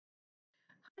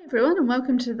Hey everyone, and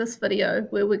welcome to this video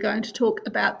where we're going to talk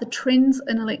about the trends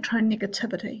in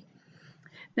electronegativity.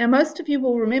 Now, most of you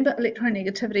will remember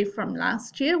electronegativity from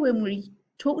last year when we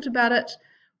talked about it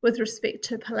with respect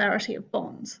to polarity of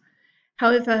bonds.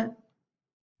 However,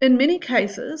 in many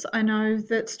cases, I know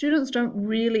that students don't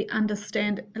really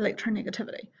understand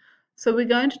electronegativity. So we're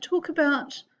going to talk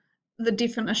about the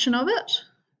definition of it,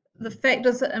 the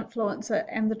factors that influence it,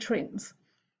 and the trends.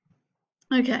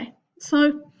 Okay,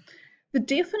 so the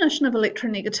definition of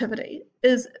electronegativity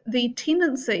is the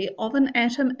tendency of an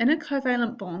atom in a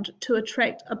covalent bond to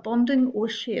attract a bonding or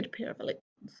shared pair of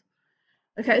electrons.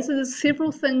 Okay, so there's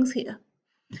several things here.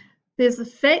 There's the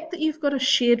fact that you've got a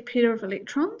shared pair of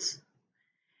electrons,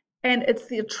 and it's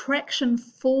the attraction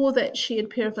for that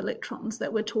shared pair of electrons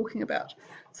that we're talking about.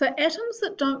 So atoms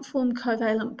that don't form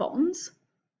covalent bonds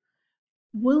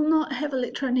will not have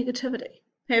electronegativity.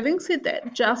 Having said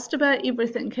that, just about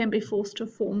everything can be forced to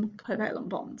form covalent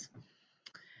bonds.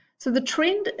 So the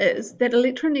trend is that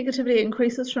electronegativity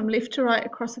increases from left to right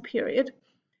across a period,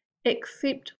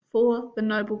 except for the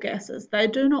noble gases. They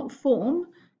do not form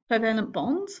covalent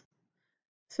bonds,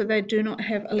 so they do not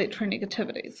have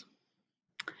electronegativities.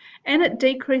 And it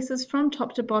decreases from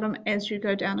top to bottom as you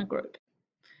go down a group.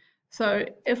 So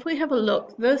if we have a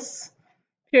look, this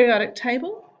periodic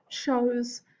table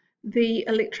shows the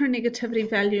electronegativity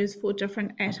values for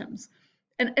different atoms,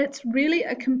 and it's really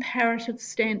a comparative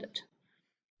standard.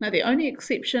 Now, the only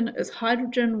exception is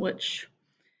hydrogen, which,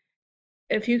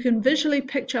 if you can visually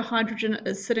picture hydrogen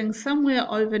as sitting somewhere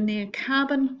over near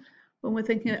carbon, when we're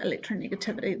thinking of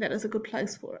electronegativity, that is a good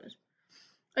place for it.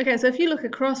 Okay, so if you look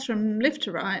across from left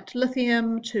to right,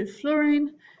 lithium to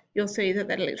fluorine, you'll see that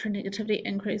electronegativity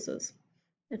increases.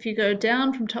 If you go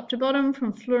down from top to bottom,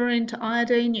 from fluorine to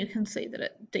iodine, you can see that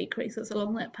it decreases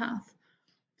along that path.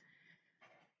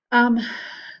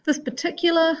 This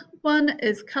particular one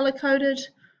is color-coded,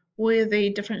 where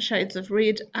the different shades of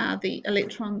red are the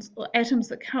electrons or atoms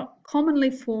that commonly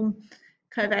form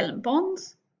covalent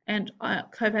bonds and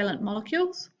covalent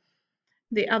molecules.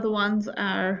 The other ones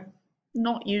are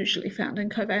not usually found in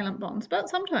covalent bonds, but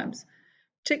sometimes.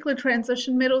 Particular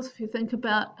transition metals, if you think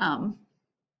about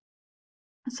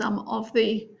some of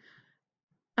the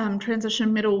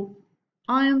transition metal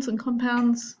ions and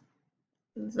compounds,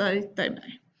 they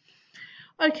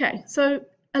may. Okay, so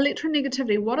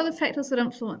electronegativity, what are the factors that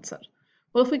influence it?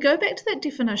 Well, if we go back to that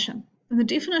definition, and the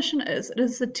definition is, it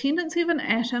is the tendency of an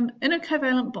atom in a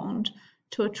covalent bond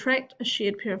to attract a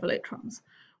shared pair of electrons.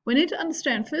 We need to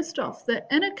understand, first off, that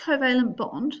in a covalent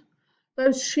bond,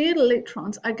 those shared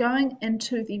electrons are going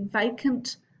into the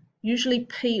vacant, usually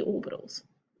p orbitals.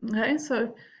 Okay,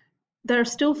 so they're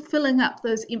still filling up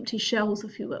those empty shells,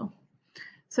 if you will.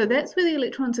 So that's where the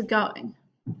electrons are going.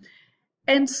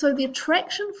 And so the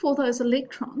attraction for those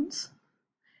electrons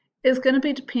is going to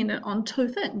be dependent on two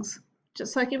things,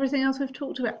 just like everything else we've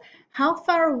talked about. How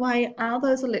far away are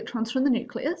those electrons from the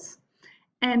nucleus,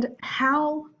 and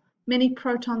how many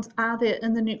protons are there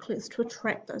in the nucleus to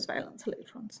attract those valence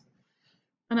electrons?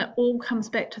 And it all comes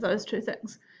back to those two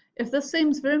things. If this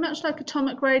seems very much like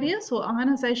atomic radius or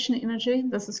ionization energy,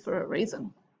 this is for a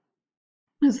reason,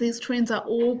 because these trends are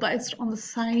all based on the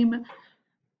same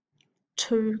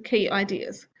two key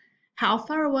ideas. How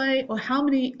far away, or how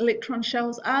many electron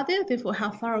shells are there, therefore how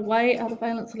far away are the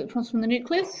valence electrons from the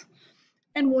nucleus,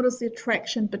 and what is the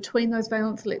attraction between those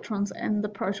valence electrons and the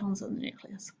protons in the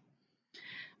nucleus.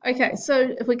 Okay,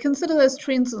 so if we consider those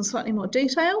trends in slightly more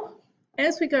detail,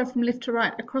 as we go from left to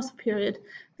right across a period,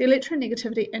 the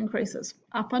electronegativity increases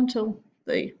up until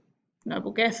the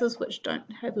noble gases, which don't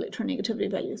have electronegativity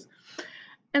values.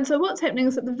 And so what's happening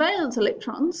is that the valence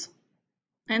electrons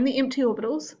and the empty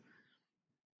orbitals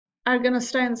are going to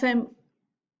stay in the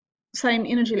same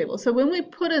energy level. So when we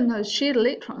put in those shared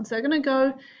electrons, they're going to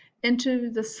go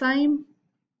into the same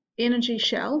energy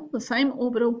shell, the same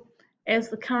orbital, as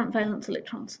the current valence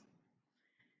electrons.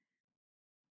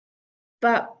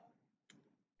 But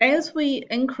as we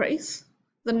increase,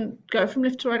 then go from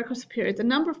left to right across the period, the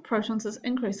number of protons is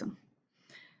increasing.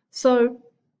 So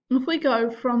if we go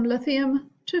from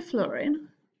lithium to fluorine,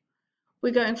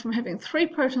 we're going from having 3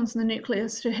 protons in the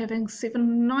nucleus to having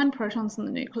 9 protons in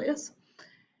the nucleus.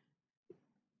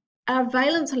 Our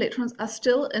valence electrons are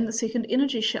still in the second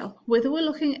energy shell. Whether we're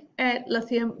looking at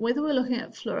lithium, whether we're looking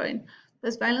at fluorine,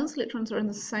 those valence electrons are in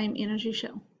the same energy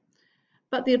shell.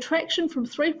 But the attraction from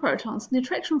 3 protons and the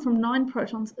attraction from 9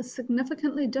 protons is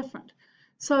significantly different.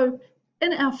 So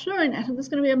in our fluorine atom, there's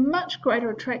going to be a much greater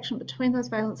attraction between those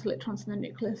valence electrons in the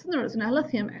nucleus than there is in our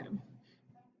lithium atom.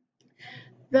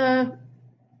 The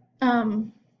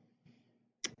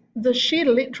shared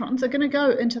electrons are going to go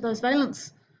into those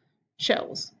valence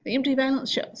shells, the empty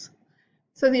valence shells.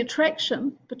 So the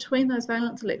attraction between those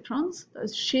valence electrons,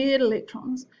 those shared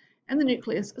electrons, and the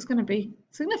nucleus is going to be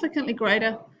significantly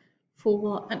greater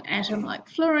for an atom like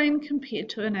fluorine compared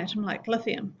to an atom like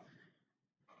lithium.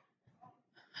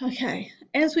 Okay,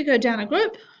 as we go down a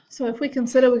group, so if we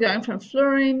consider we're going from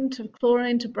fluorine to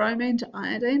chlorine to bromine to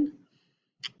iodine,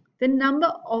 the number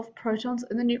of protons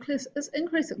in the nucleus is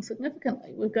increasing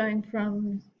significantly. We're going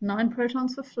from 9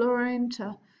 protons for fluorine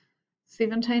to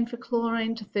 17 for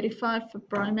chlorine to 35 for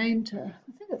bromine to,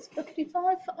 I think it's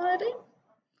 55 for iodine,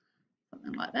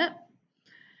 something like that.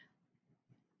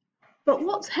 But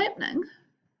what's happening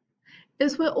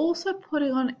is we're also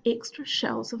putting on extra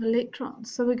shells of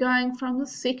electrons. So we're going from the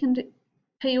second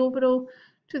p orbital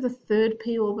to the third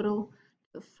p orbital,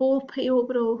 to the 4p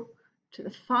orbital, to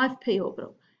the 5p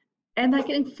orbital. And they're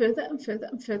getting further and further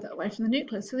and further away from the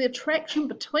nucleus. So the attraction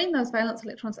between those valence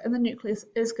electrons and the nucleus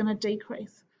is going to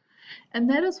decrease. And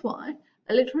that is why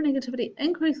electronegativity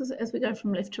increases as we go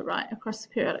from left to right across the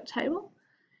periodic table,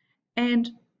 and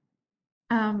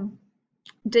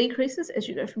decreases as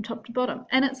you go from top to bottom.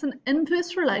 And it's an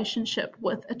inverse relationship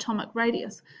with atomic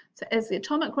radius. So as the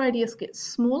atomic radius gets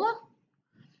smaller,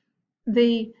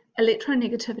 the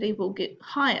electronegativity will get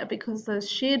higher because those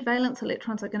shared valence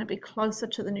electrons are going to be closer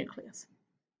to the nucleus.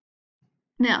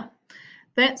 Now,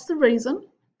 that's the reason,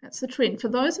 that's the trend. For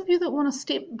those of you that want to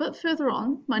step a bit further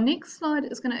on, my next slide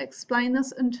is going to explain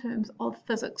this in terms of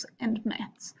physics and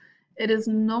maths. It is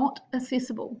not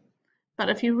accessible, but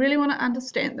if you really want to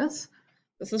understand this,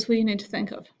 this is where you need to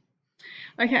think of.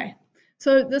 Okay,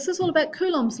 so this is all about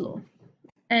Coulomb's law.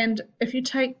 And if you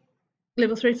take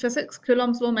level 3 physics,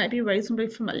 Coulomb's law may be reasonably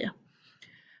familiar.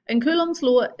 And Coulomb's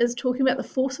law is talking about the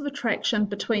force of attraction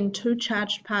between two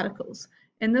charged particles,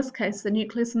 in this case the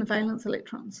nucleus and the valence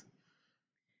electrons.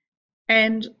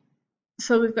 And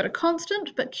so we've got a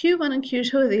constant, but Q1 and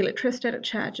Q2 are the electrostatic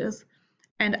charges,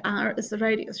 and R is the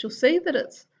radius. You'll see that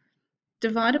it's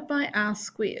divided by R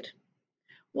squared.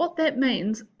 What that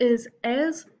means is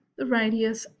as the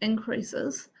radius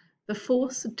increases, the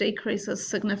force decreases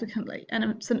significantly, and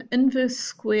it's an inverse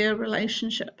square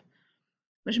relationship,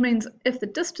 which means if the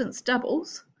distance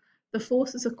doubles, the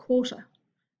force is a quarter.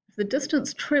 If the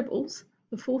distance trebles,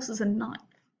 the force is a ninth.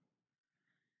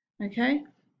 Okay,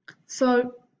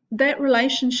 so that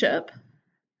relationship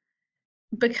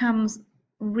becomes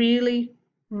really,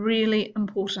 really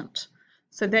important.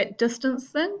 So that distance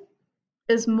thing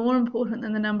is more important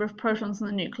than the number of protons in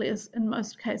the nucleus in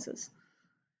most cases.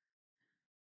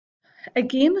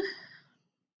 Again,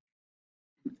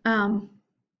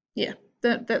 yeah,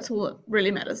 that's all that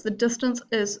really matters. The distance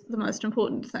is the most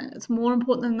important thing. It's more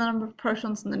important than the number of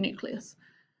protons in the nucleus.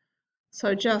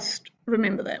 So just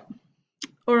remember that.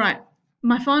 All right,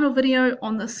 my final video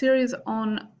on the series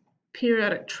on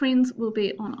periodic trends will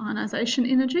be on ionization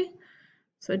energy.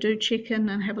 So do check in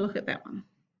and have a look at that one.